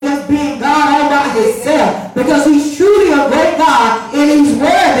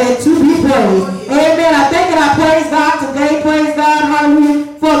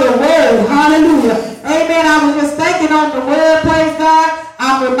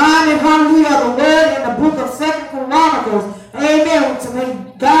hallelujah, the word in the book of 2 Chronicles. Amen.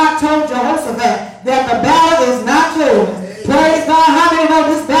 When God told Jehoshaphat that the battle is not yours. Praise God. How many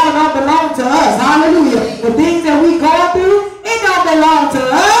know this battle don't belong to us? Hallelujah. The things that we go through, it don't belong to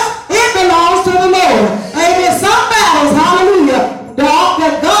us. It belongs to the Lord. Amen. Some battles, hallelujah,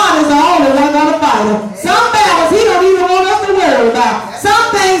 that God is the only one going to fight them. Some battles he don't even want us to worry about. Some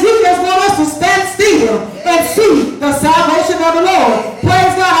things he just want us to stand still and see the salvation of the Lord.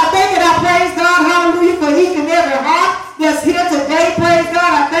 Praise God. I thank and I praise God, hallelujah, for each and every heart that's here today. Praise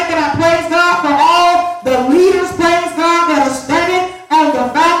God. I thank and I praise God for all the leaders, praise God, that are standing on the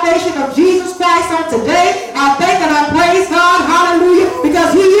foundation of Jesus Christ on today. I thank and I praise God, hallelujah,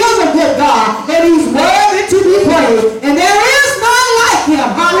 because he is a good God and he's worthy to be praised. And there is none like him,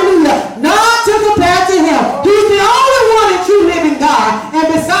 hallelujah, none to compare to him. He's the only one and true living God, and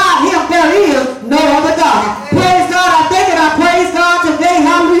beside him there is no other God. Praise God. I thank and I praise God today,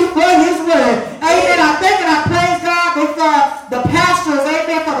 hallelujah, for his word. Amen. I thank and I praise God for the pastors,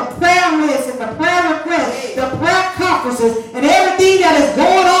 amen, for the prayer list and the prayer requests, the prayer conferences, and everything that is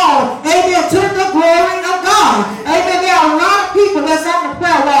going on, amen, to the glory of God. Amen. There are a lot of people that's on the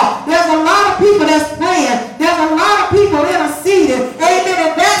prayer wall. There's a lot of people that's praying. There's a lot of people interceding. Amen.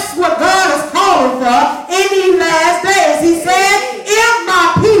 And that's what God is calling for in these last days. He said, if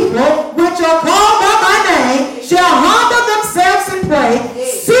my people, which are called by my name, shall humble themselves and pray,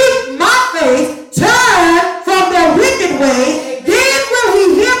 seek my face, turn from their wicked ways, then will he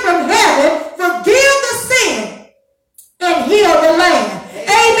hear from heaven, forgive the sin, and heal the land.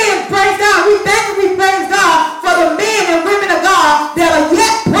 Amen. Praise God. We thank and we praise God for the men and women of God that are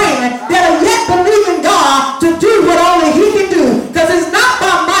yet praying, that are yet believing God to do what only he can do. Because it's not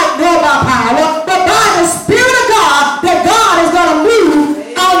by might nor by power, but by the Spirit of God that God is going to move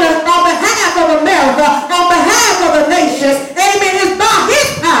on behalf of America, on behalf of the nations. Amen. It's by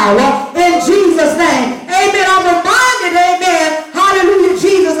his power in Jesus' name. Amen. I'm reminded, amen, hallelujah,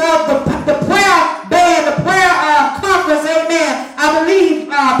 Jesus, of the prayer band, the prayer conference, amen. I believe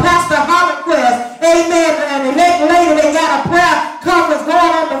Pastor Hollandquist, amen, and later they got a prayer conference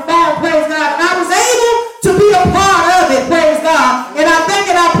going on the phone, praise God. And I was able to be a part of it, praise God. And I thank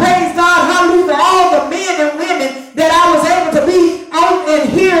and I praise God, hallelujah, for all the men and women that I was able to be out and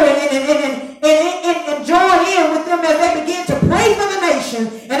hear and join in with them as they begin to pray for the nation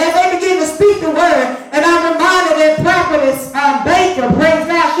and as they begin to speak the word. And I'm reminded that Prophetess Baker, praise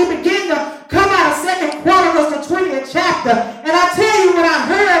God, she began to come out of 2 Chronicles, the 20th chapter. And I tell you, when I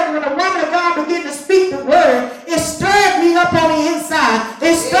heard when the woman of God began to speak the word, it stirred me up on the inside.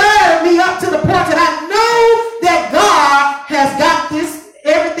 It stirred me up to the point that I know that God has got this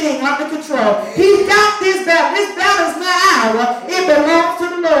everything under control. He's got this battle. This battle is not ours. It belongs to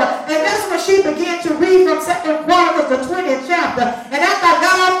the Lord. And that's when she began to read from 2 Chronicles, the 20th chapter. And after I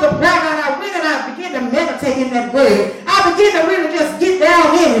got off the prayer line, I went and I began to meditate in that word. I began to really just get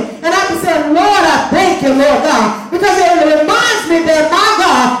down in it. And I just said, Lord, I thank you, Lord God. Because it reminds me that, my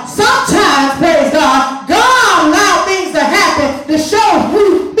God, sometimes, praise God, God allowed things to happen to show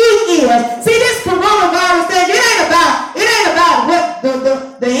who he is. See, this coronavirus thing, it ain't about what the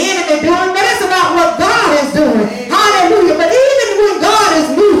enemy doing, but it's about what God is doing. Hallelujah. But even when God is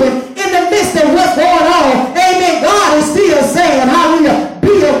moving in the midst of what's going on, amen, God is still saying, hallelujah,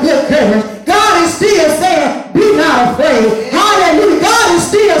 be of good courage. God is still saying, be not afraid. Hallelujah. God is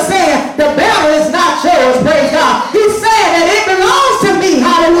still saying, the battle is not yours, praise God. He said that it belongs to me.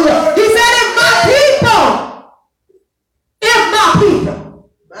 Hallelujah. He said, if my people,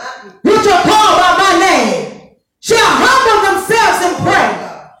 which are called by my name, shall humble themselves and pray,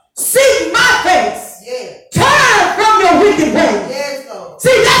 seek my face, turn from your wicked ways.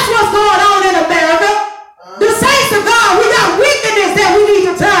 See, that's what's going on in America. The saints of God, we got wickedness that we need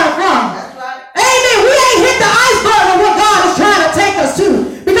to turn from. Amen. We ain't hit the iceberg of what God is trying to take us to.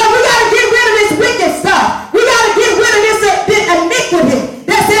 Because we got to get rid of this wicked stuff. We got to get rid of this iniquity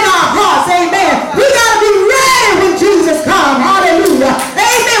that's in our hearts. Amen. We got to be ready when Jesus comes. Hallelujah.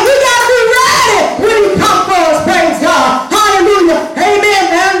 Amen. We got to be ready when he comes for us. Praise God. Hallelujah. Amen.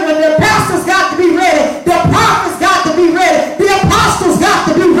 Man, when the pastors got to be ready, the prophets got to be ready, the apostles got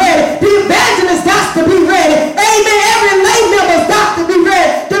to be ready, the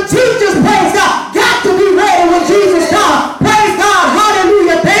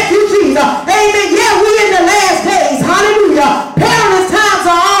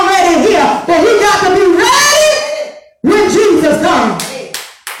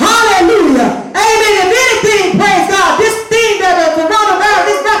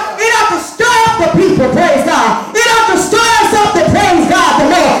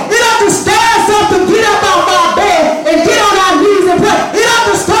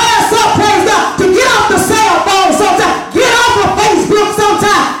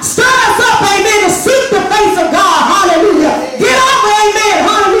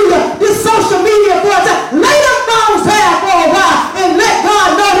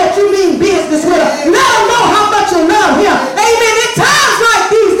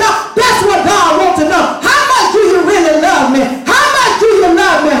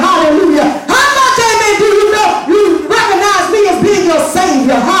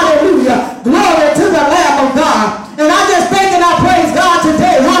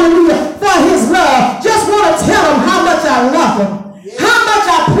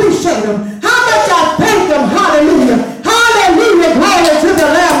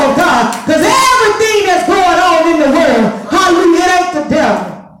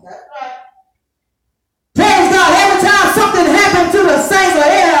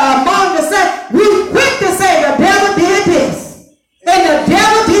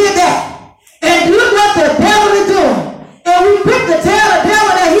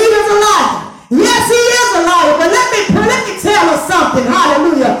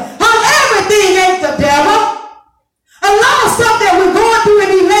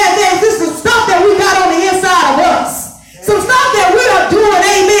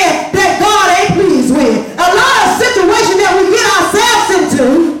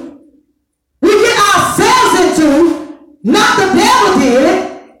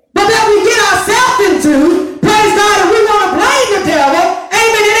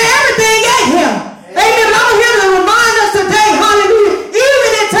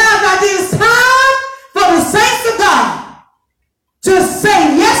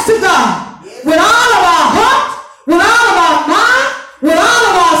with all of our heart, with all of our mind, with all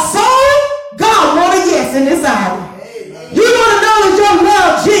of our soul, God wants a yes in this hour. You want to know is your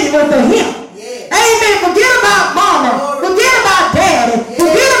love genuine for him. Amen. Forget about mama. Forget about daddy.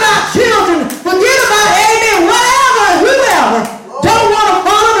 Forget about children. Forget about, amen, whatever, whoever. Don't want to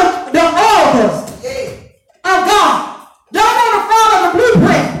follow the orders of God. Don't want to follow the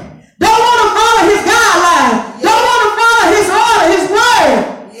blueprint. Don't want to follow his guidelines. Don't want to follow his order, his word.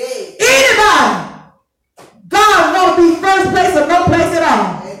 Anybody. God wants to be first place or no place at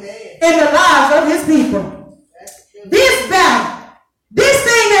all in the lives of his people. This battle, this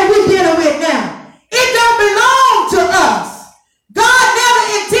thing that we're dealing with now, it don't belong to us. God never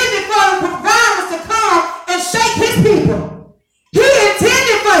intended for the virus to come and shake his people. He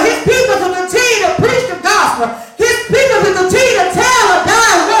intended for his people to continue to preach the gospel. His people to continue to tell a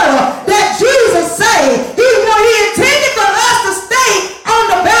dying world that Jesus saved. He intended for us to stay on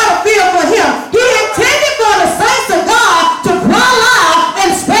the battlefield for him. He intended for the saints of God to cry loud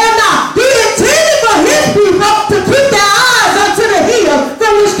and stand out. He intended for his people to keep their eyes unto the hill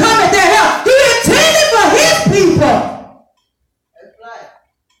from which cometh their help. He intended for his people. That's right.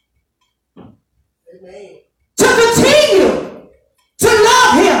 Amen. To continue to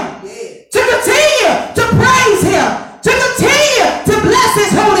love him, to continue to praise him, to continue to bless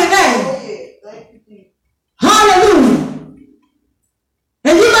his holy name. Hallelujah.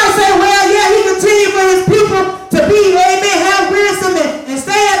 And you might say, well, yeah, he continued for his people to be, amen, have wisdom and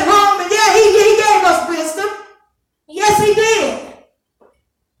stay at home. And yeah, he gave us wisdom. Yes, he did.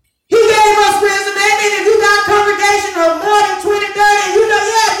 He gave us wisdom. Amen. If you got a congregation of more than 20, 30, you know,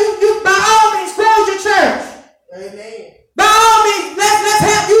 yeah, you by all means close your church. Amen. By all means, let's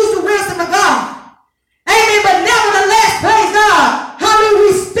use the wisdom of God. Amen. But nevertheless, praise God, how do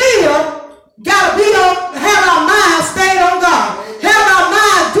we still got to have our minds stayed on God? Have our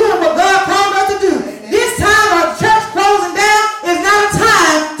minds doing what God called us to do. This time of church closing down is not a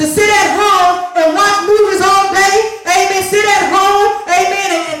time to sit at home and watch movies all day. Amen. Sit at home.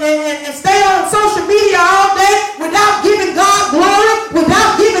 Amen. And stay on social media all day without giving God glory,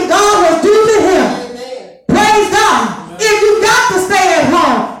 without giving God what's due to him. Praise God. If you got to stay at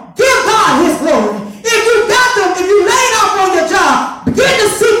home, give God his glory. If you laid off on your job, begin to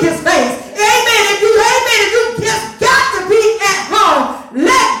seek his face. Amen. If you just got to be at home,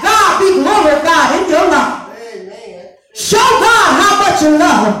 let God be glorified in your life. Amen. Show God how much you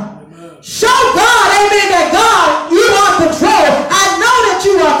love him. Amen. Show God, amen, that God, you are control. I know that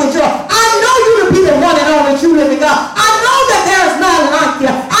you are control. I know you to be the one and only true living God. I know that there is none like you.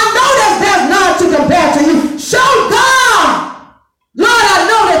 I know that there's none to compare to you. Show God. Lord, I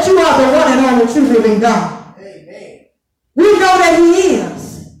know that you are the one and only true living God. Amen. We know that he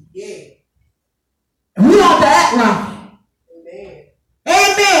is. Yeah. And we ought to act like it. Amen.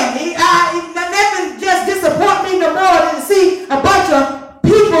 Amen. Nothing just disappoint me no more than to see a bunch of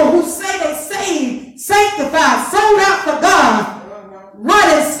people who say they saved, sanctified, sold out for God,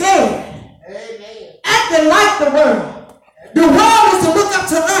 running scared. Amen. Acting like the world. The world is to look up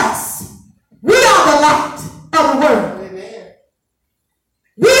to us. We are the light of the world. Amen.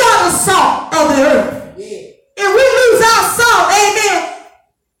 We are the salt of the earth. Yeah. If we lose our salt, amen,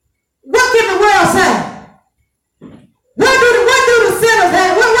 what can the world say? What do the sinners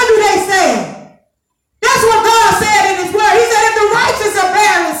have? What do they say? That's what God said in his word. He said if the righteous are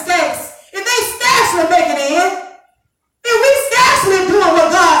bearing mistakes, if they scarcely make it in, if we scarcely doing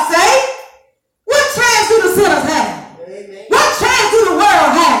what God say, what chance do the sinners have? Amen. What chance do the world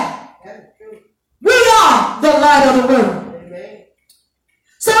have? We are the light of the world. Amen.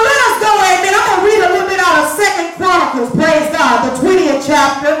 So let us go, amen. I'm going to read a little bit out of 2 Chronicles, praise God, the 20th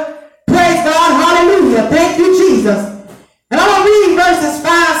chapter. Praise God, hallelujah. Thank you, Jesus. And I'm going to read verses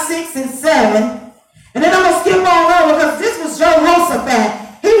 5, 6, and 7. And then I'm going to skip on over because this was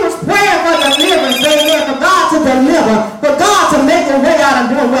Jehoshaphat. He was praying for deliverance, amen, for God to deliver, for God to make a way out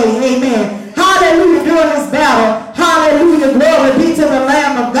of no way, amen. Hallelujah, during this battle. Hallelujah, glory be to the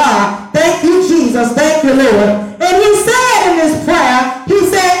Lamb of God. Thank you, Jesus. Thank you, Lord. And he said in this prayer, he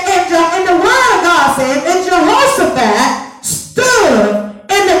said, and the word of God said, and Jehoshaphat stood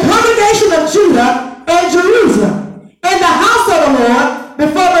in the congregation of Judah and Jerusalem in the house of the Lord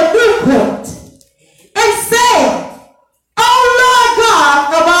before the new court and said, O Lord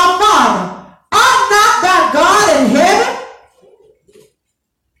God of our Father, art not thy God in heaven?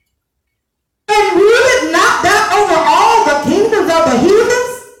 And ruleth not thou over all the kingdoms of the heathens?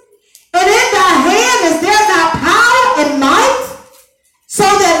 And in thy hand is there thy power and might, so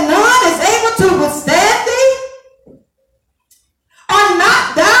that none is able to withstand thee? Are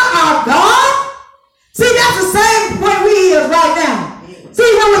not thou our God? See, that's the same way we is right now. See,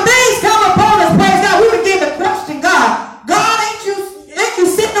 when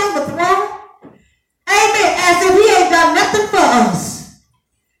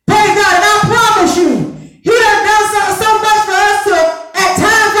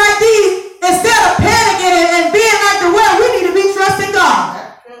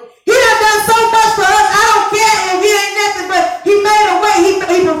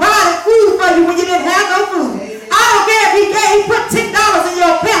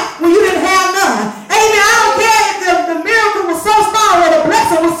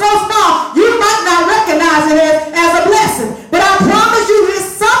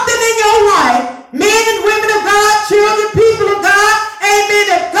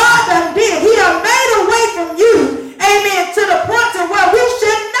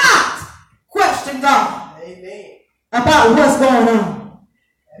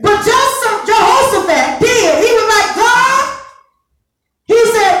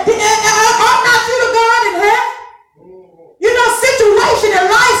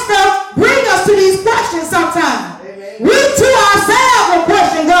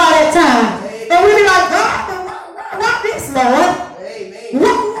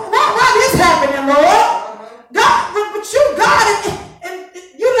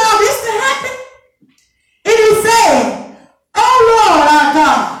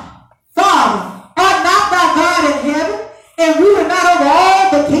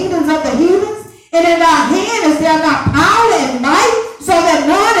And in thy hand is there not power and might, so that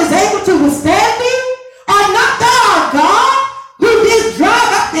none is able to withstand thee? Are not thou our God, who didst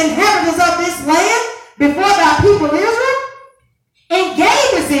drive up the inhabitants of this land before thy people Israel, and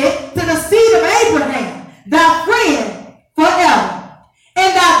gavest it to the seed of Abraham, thy friend, forever?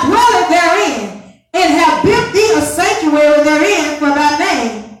 And thou dwellest therein, and have built thee a sanctuary therein for thy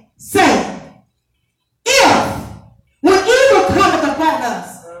name, saying, if, when evil cometh upon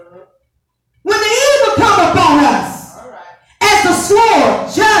us, when the evil come upon us, as the sword,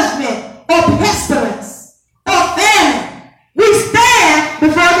 judgment, or pestilence, or famine, we stand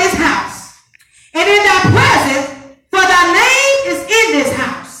before this house, and in thy presence, for thy name is in this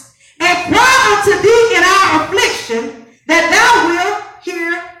house, and cry unto thee in our affliction, that thou wilt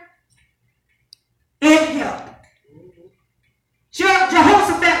hear and help.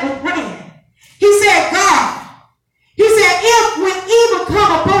 Jehoshaphat was praying. He said, God, he said, if when evil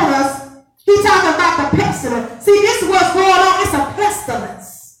come upon us, he's talking about the pestilence. See, this is what's going on. It's a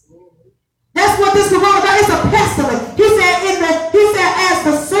pestilence. That's what this is going about. It's a pestilence. He said, as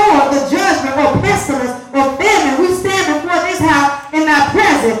the sword, the judgment, or pestilence, or famine, we stand before this house in thy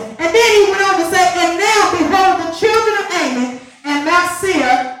presence. And then he went on to say, and now behold the children of Ammon and Mount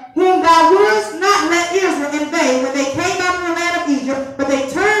Seir, whom thou wouldst not let Israel invade when they came out of the land of Egypt, but they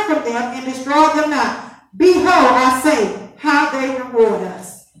turned from them and destroyed them not. Behold, I say, how they reward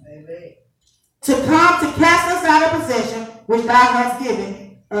us. Amen. To come to cast us out of possession, which thou hast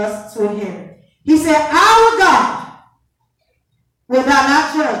given us to inherit. He said, our God will thou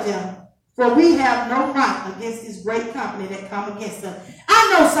not judge them, for we have no might against this great company that come against us. I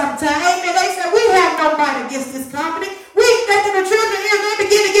know sometimes, amen, they say, we have no might against this company. We think that the children of Israel, they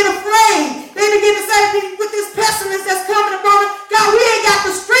begin to get afraid. They begin to say, with this pestilence that's coming upon us, God, we ain't got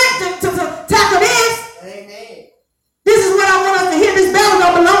the strength to tackle this. Amen. This is what I want us to hear. This battle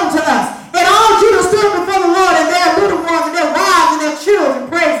don't belong to us. And all Judah stood before the Lord, and their little ones, and their wives, and their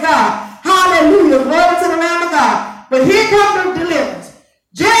children. Praise God. Hallelujah. Glory to the Lamb of God. But here comes the deliverance.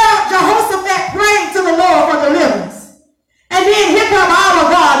 Jehoshaphat prayed to the Lord for deliverance. And then here comes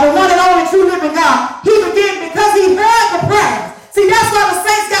our God, the one and only true living God. He began, because he heard the prayers. See, that's why the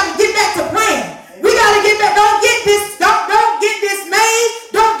saints got to get back to praying. We got to get back. Don't get dismayed.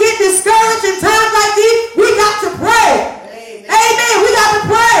 Don't get discouraged in times like these. We got to pray. Amen. We got to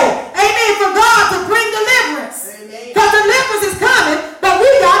pray. Amen. For God to bring deliverance. Because deliverance is coming, but we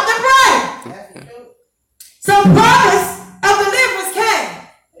got to pray. So promise of deliverance came.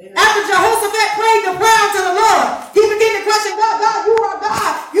 After Jehoshaphat prayed the prayer to the Lord, he began to question God. God, you are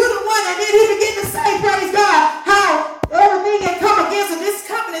God. You're the one. And then he began to say, praise God, how everything that come against us, this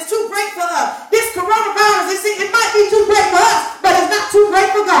company is too great for us. This coronavirus, it might be too great for us, but it's not too great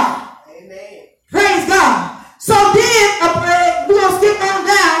for God. Amen. Praise God. So then, we're going to skip on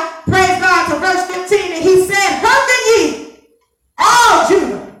down, praise God, to verse 15, and he said, hearken ye, all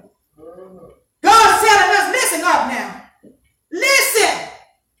Judah. God said to us, listen up now. Listen.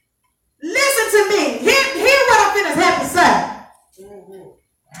 Listen to me. Hear what I'm going to have to say.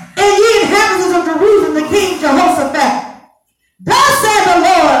 And ye inhabitants of Jerusalem, the king Jehoshaphat, thus said the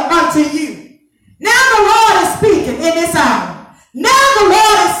Lord unto you. Now the Lord is speaking in this hour. Now the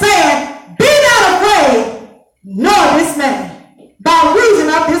Lord is saying, be not afraid, nor dismayed, by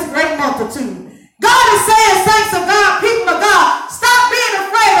reason of this great multitude. God is saying, saints of God, people of God, stop being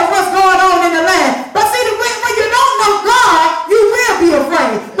afraid of what's going on in the land. But see, when you don't know God, you will be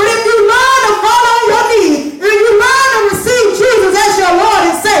afraid. But if you learn to fall on your knees, if you learn to receive Jesus as your Lord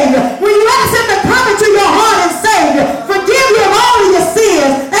and Savior, when you ask him to come into your heart and Savior, forgive you of all of your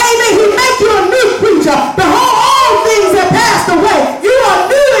sins, amen, he make you a new creature. Behold, all things have passed away. You are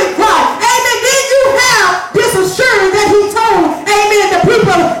new in Christ. Amen. Then you have this assurance that he told, amen, the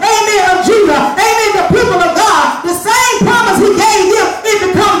people, amen, of Judah, amen, the people of God, the same promise he gave them, it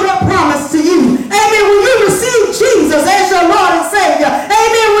becomes your promise to you. Amen. When you receive Jesus as your Lord and Savior,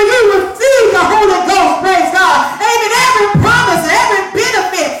 amen, when you receive the Holy Ghost, praise God, amen, every promise, every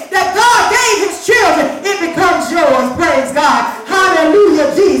benefit that God gave his children, it becomes yours, praise God. Hallelujah,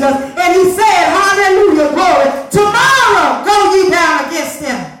 Jesus. And he said, hallelujah, glory. Tomorrow go ye down against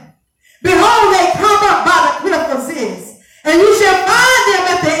them. Behold, they come up by the cliff of Ziz, and you shall find them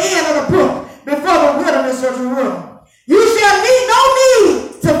at the end of the brook before the wilderness of Jerusalem. You shall need no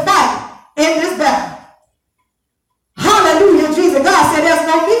need to fight in this battle. Hallelujah, Jesus. God said there's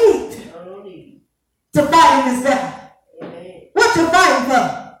no need to fight in this battle. What you fighting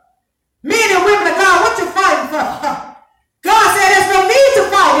for? Men and women of God, what you fighting for? God said there's no need to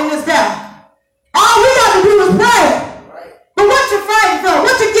fight in this battle. All we got to do is pray. But what you fighting for?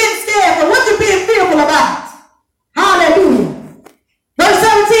 What you getting scared for? What you being fearful about? Hallelujah. Verse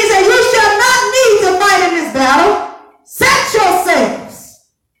 17 says, you shall not need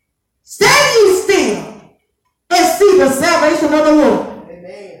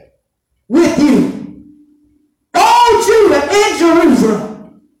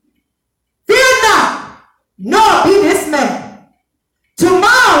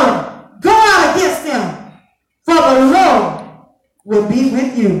will be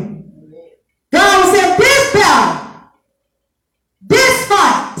with you. God said, this battle, this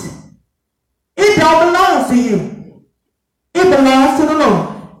fight, it don't belong to you. It belongs to the Lord.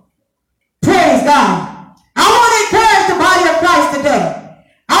 Praise God. I want to encourage the body of Christ today.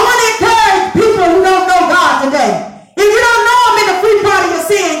 I want to encourage people who don't know God today. If you don't know him in the free part of your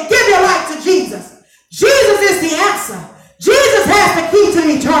sin, give your life to Jesus. Jesus is the answer. Jesus has the key to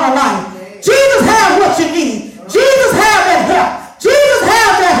eternal life. Jesus has what you need. Jesus has that help. Jesus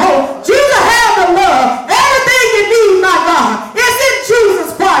has that hope. Jesus has the love. Everything you need, my God, is in Jesus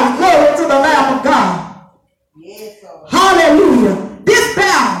Christ. Glory to the Lamb of God. Hallelujah. This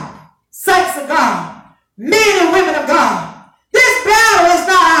battle, saints of God, men and women of God, this battle is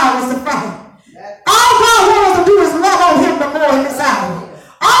not ours to fight. All God wants us to do is love on him the more in this hour.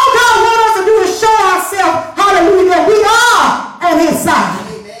 All God wants us to do is show ourselves, hallelujah, that we are on his side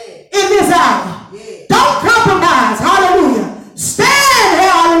in this hour. Don't compromise, hallelujah. Stand,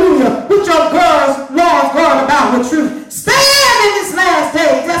 hallelujah, with your loins girded about with truth. Stand in this last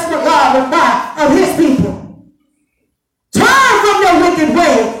day. That's what God requires of his people. Turn from your wicked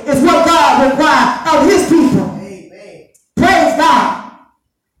way is what God requires of his people. Amen. Praise God.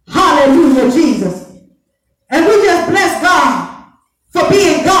 Hallelujah, Jesus. And we just bless God for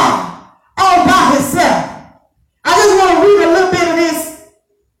being God all by himself. I just want to read a little bit of this,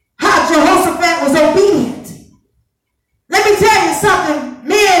 how Jehoshaphat was obedient. Let me tell you something,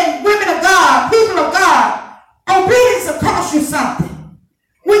 men, women of God, people of God, obedience will cost you something.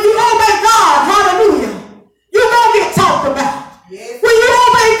 When you obey God, hallelujah, you're going to get talked about. Yes. When you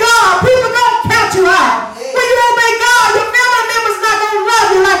obey God, people going to count you out. Yes. When you obey God, your family members not going to love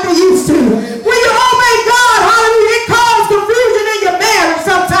you like they used to. Yes. When you obey God, hallelujah, it causes confusion in your marriage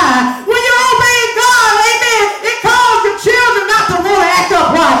sometimes. When you obey God, amen, it causes your children not to want to act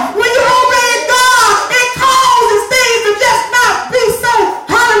upright. When you obey God, it causes things to just not be so,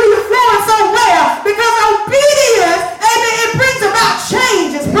 hallelujah, flowing so well. Because obedience, amen, it brings about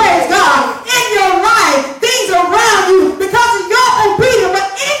changes, praise God, in your life, things around you, because of your obedience. But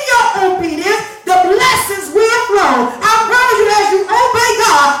in your obedience, the blessings will flow. I promise you, as you obey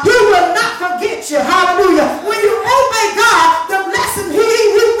God, he will not forget you. Hallelujah. When you obey God, the blessing, he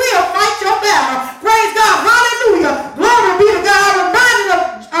will fight your battle. Praise God. Hallelujah. Glory be to God. I'm reminded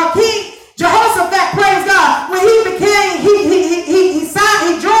of King Jehoshaphat, praise God, when he became,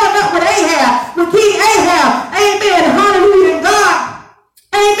 he joined up with Ahab, with King Ahab. Amen. Hallelujah. And God,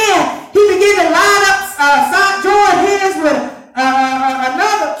 amen, he began to line up, join hands with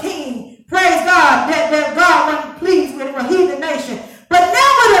another king, praise God, that God wasn't pleased with, a heathen nation. But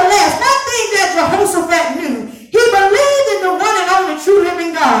nevertheless, one thing that Jehoshaphat knew, he believed in the one and only true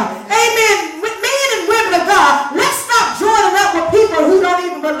living God. Amen. Men and women of God, let's stop joining up with people who don't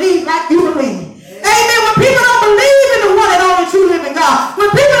even believe like you believe. Amen. When people don't believe in the one and only true living God, when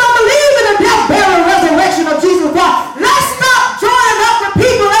people don't believe in the death, burial, and resurrection of Jesus Christ, let's stop joining up with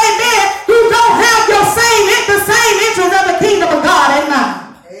people, amen, who don't have the same interest of the kingdom of God in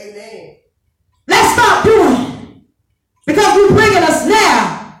mind. Amen. Let's stop doing it. Because we're bringing us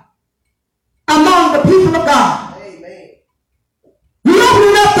now among the people of God. Amen. We're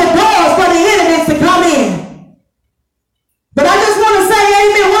opening up the doors for the enemies to come in. But I just want to say,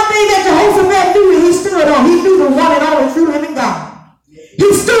 amen, one thing that Jehoshaphat knew, he stood on. He knew the one and only true living God. He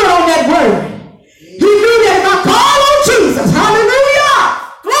stood on that word. He knew that if I call on Jesus, hallelujah,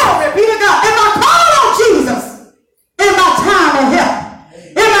 glory be to God, if I call on Jesus in my time of help,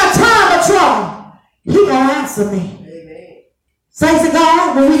 in my time of trouble, he gonna answer me. Saints of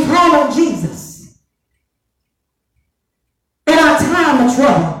God, when we call on Jesus in our time of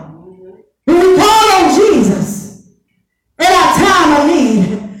trouble, when we call on Jesus in our time of need,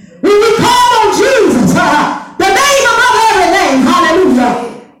 when we call on Jesus, the name above every name, hallelujah,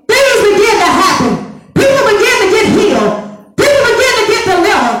 things begin to happen. People begin to get healed. People begin to get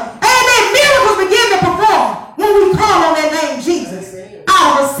delivered. Amen. Miracles begin to perform when we call on that name Jesus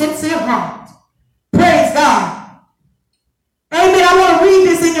out of a sincere heart. Praise God. Amen. I want to read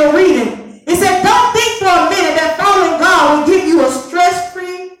this in your reading. It said, don't think for a minute that following God will give you a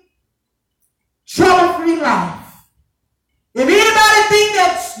stress-free, trouble-free life. If anybody think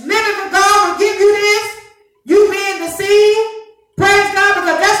that living for God will give you this, you being deceived, praise God,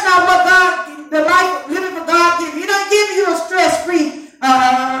 because that's not what God, the life living for God gives you. He doesn't give you a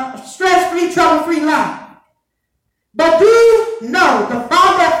stress-free, trouble-free life. But do know that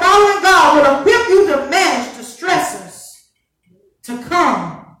following God will equip you to manage the stressors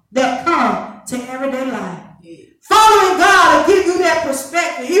that come to everyday life. Following God will give you that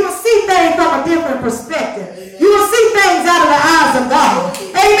perspective. You will see things from a different perspective. You will see things out of the eyes of God.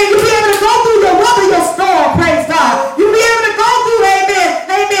 Amen. You'll be able to go through your weather, your storm, praise God. You'll be able to go through,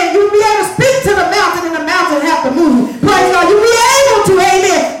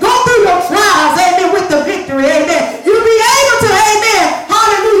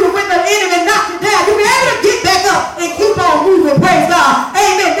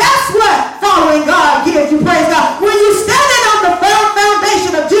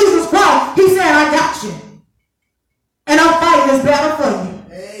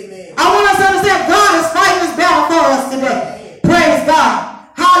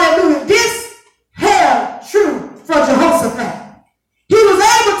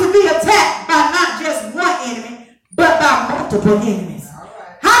 multiple enemies.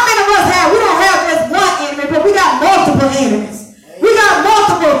 How many of us we don't have just one enemy, but we got multiple enemies. We got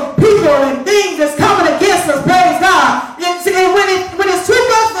multiple people and things that's coming against us, praise God. And when it's too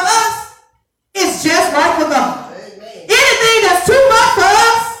much for us, it's just right for God. Anything that's too much for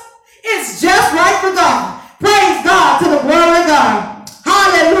us, it's just right for God. Praise God, to the glory of God.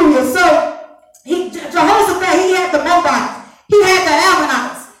 Hallelujah. So Jehoshaphat, he had the Moabites, he had the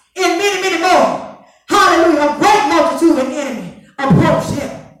Ammonites, and many, many more. Hallelujah. A great multitude of enemy approached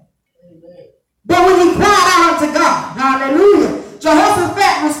him. But when he cried out unto God, hallelujah,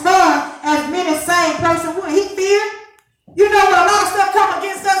 Jehoshaphat responded as many sane person would. He feared. You know, when a lot of stuff come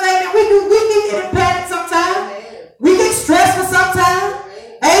against us, amen, we get in panic sometimes. We get stressful sometimes.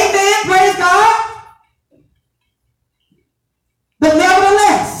 Amen. Praise God. But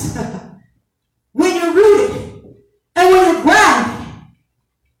nevertheless, when you're rooted and when you're grounded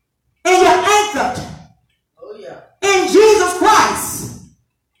and you're anchored in Jesus Christ,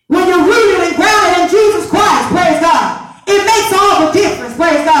 when you're rooted and grounded in Jesus Christ, praise God, it makes all the difference,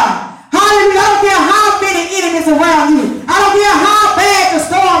 praise God. Hallelujah. I don't care how many enemies around you. I don't care how bad the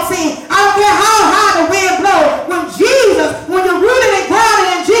storm seems. I don't care how high the wind blows. When you're rooted and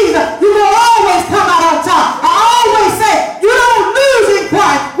grounded in Jesus, you will always come out on top. I always say, you don't lose in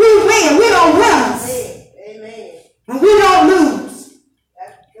Christ. We win. We don't winners. Amen. And we don't lose.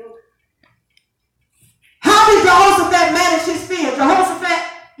 That's true. How did Jehoshaphat manage his fear?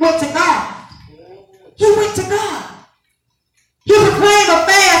 Jehoshaphat went to God. He went to God. He proclaimed a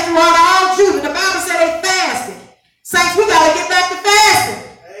fast throughout all Judah. The Bible said they fasted. Saints, we got to get back to fasting.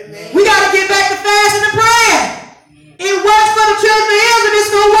 Amen. We got to get back to fasting and praying. It works for the children of Israel. It's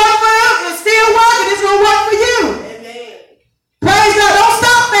going to work for them. It's still working. It's going to work for you. Amen. Praise God. Don't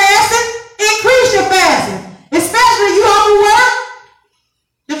stop fasting. Increase your fasting. Especially you off of work.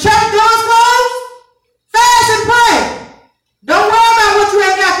 The church doors closed. Fast and pray. Don't worry about what you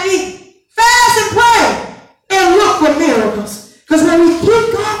ain't got to eat. Fast and pray. And look for miracles. Because when we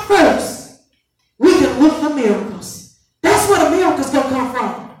keep God first, we can look for miracles. That's where the miracles going to come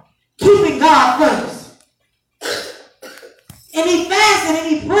from. Keeping God first. And he fasted and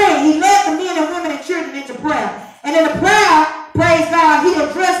he prayed. He led the men and women and children into prayer. And in the prayer, praise God, he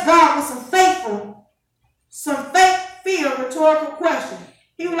addressed God with some faith-filled rhetorical question.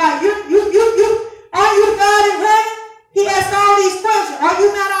 He was like, you, are you the God in heaven? He asked all these questions. Are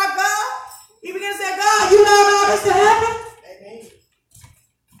you not our God? He began to say, God, you allowed all this to happen?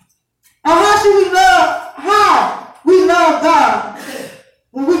 Or how we love God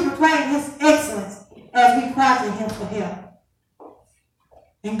when we proclaim his excellence as we cry to him for help.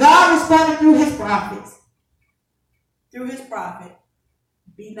 And God responded through his prophets. Through his prophet,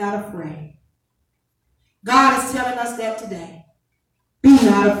 be not afraid. God is telling us that today. Be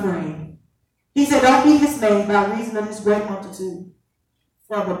not afraid. He said, don't be dismayed by reason of this great multitude.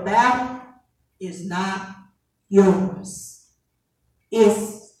 For the battle is not yours.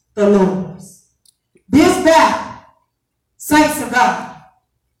 It's the Lord's. This battle, saints of God,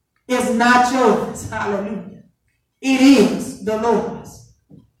 is not yours. Hallelujah. It is the Lord's.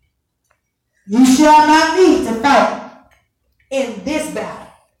 You shall not need to fight in this battle.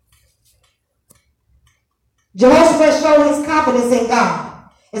 Jehoshaphat showed his confidence in God.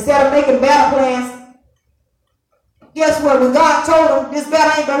 Instead of making battle plans, guess what? When God told him this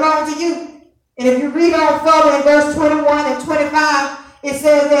battle ain't belong to you. And if you read on further in verse 21 and 25, it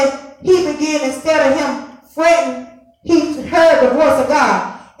says that he began, instead of him fretting, he heard the voice of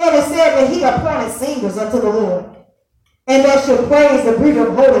God. And it said that he appointed singers unto the Lord. And that should praise the breath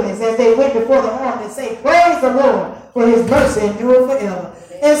of holiness as they went before the ark and say, praise the Lord, for his mercy endureth forever.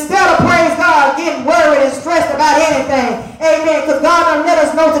 Instead of, praise God, getting worried and stressed about anything. Amen. Because God done let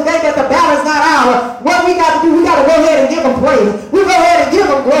us know today that the battle is not ours. What we got to do, we got to go ahead and give him praise. We go ahead and give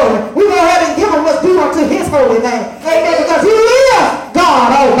him glory. We go ahead and give him what's due unto his holy name. Amen. Because he is God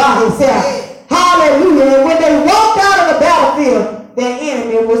all by himself. Hallelujah. And when they walked out of the battlefield, their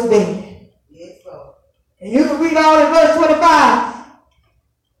enemy was dead. And you can read on in verse 25.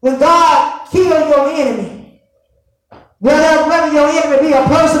 When God killed your enemy, whether your enemy be a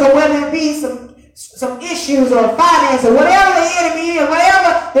person or whether it be some issues or finance or whatever the enemy is,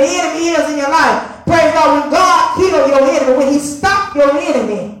 whatever the enemy is in your life, praise God, when God killed your enemy, when he stopped your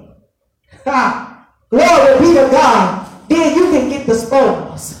enemy, glory be to God, then you can get the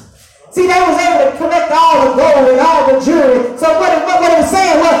spoils. See, they was able to collect all the gold and all the jewelry. So what it was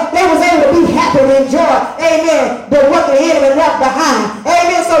saying was they was able to be happy and enjoy, amen, what the enemy left behind.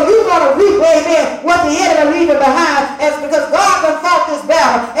 Amen. So you're going to reap, amen, what the enemy leaving behind. As because God done fought this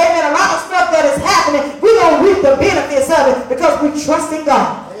battle. Amen. A lot of stuff that is happening, we're going to reap the benefits of it because we trust in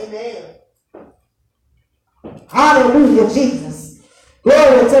God. Amen. Hallelujah, Jesus.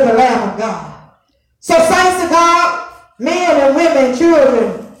 Glory to the Lamb of God. So saints of God, men and women,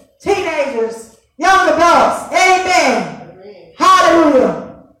 children, teenagers, young adults, amen. Hallelujah.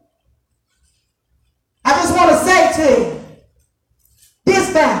 I just want to say to you,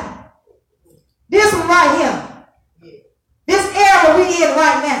 this battle, this one right here, this era we in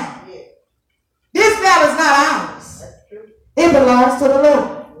right now, this battle is not ours. It belongs to the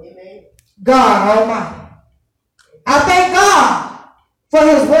Lord, God Almighty. I thank God for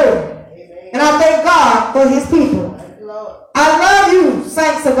his word, and I thank God for his people. I love you,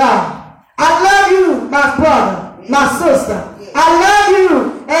 saints of God. I love you, my brother, my sister. I love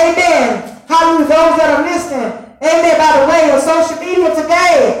you, amen. Hallelujah, those that are listening, amen, by the way of social media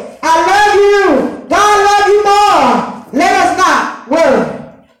today. I love you. God love you more. Let us not worry.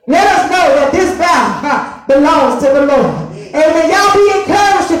 Let us know that this battle belongs to the Lord. Amen. Y'all be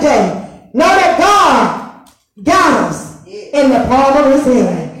encouraged today. Know that God got us in the palm of his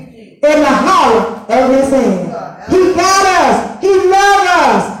hand, in the hollow of his hand. He got us. He loves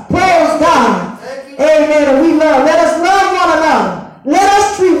us. Praise God. Amen. And we love. Let us love one another. Let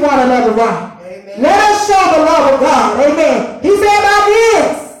us treat one another right. Amen. Let us show the love of God. Amen. He said about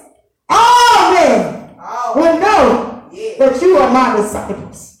this, all men will know that you are my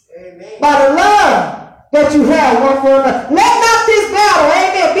disciples. Amen. By the love that you have one for another. Let not this battle,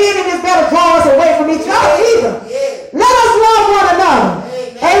 amen, being in this battle, draw us away from each other either. Let us love one another.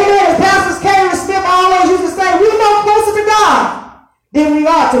 Amen. As Pastors Karen and Smith always used to say, we know closer to God than we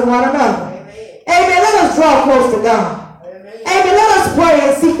are to one another. Amen. Let us draw close to God. Amen. Let us pray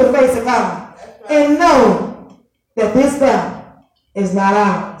and seek the face of God. And know that this battle is not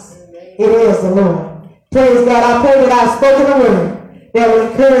ours. It is the Lord. Praise God. I pray that I've spoken a word that will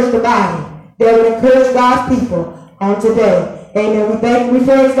encourage the body, that will encourage God's people on today. Amen. We thank, we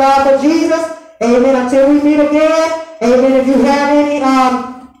praise God for Jesus. Amen. Until we meet again. Amen. If you have any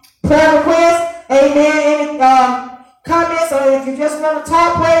prayer requests, amen, any comments, or if you just want to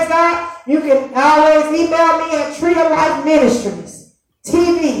talk, praise God, you can always email me at Tree of Life Ministries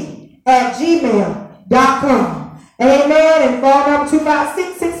TV@gmail.com. Amen. And phone number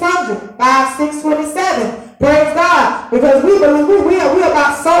 256-600-5627. Praise God. Because we believe we are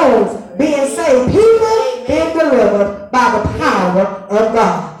about souls being saved. People being delivered by the power of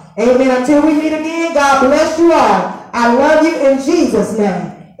God. Amen. Until we meet again, God bless you all. I love you in Jesus'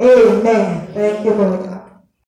 name. Amen. Thank you, Lord.